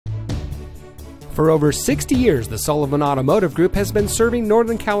For over 60 years, the Sullivan Automotive Group has been serving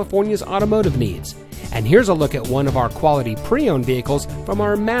Northern California's automotive needs. And here's a look at one of our quality pre-owned vehicles from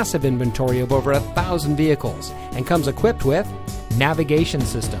our massive inventory of over 1,000 vehicles, and comes equipped with navigation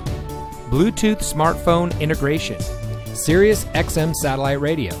system, Bluetooth smartphone integration, Sirius XM satellite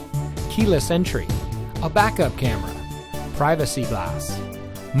radio, keyless entry, a backup camera, privacy glass,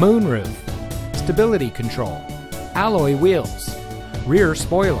 moonroof, stability control, alloy wheels, rear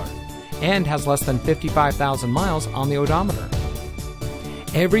spoiler, and has less than 55,000 miles on the odometer.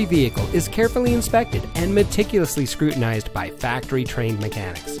 Every vehicle is carefully inspected and meticulously scrutinized by factory-trained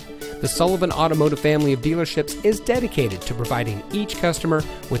mechanics. The Sullivan Automotive family of dealerships is dedicated to providing each customer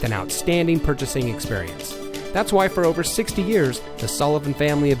with an outstanding purchasing experience. That's why for over 60 years, the Sullivan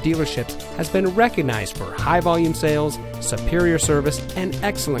family of dealerships has been recognized for high-volume sales, superior service, and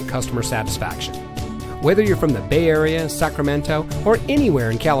excellent customer satisfaction. Whether you're from the Bay Area, Sacramento, or anywhere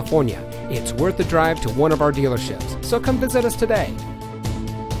in California, it's worth the drive to one of our dealerships. So come visit us today.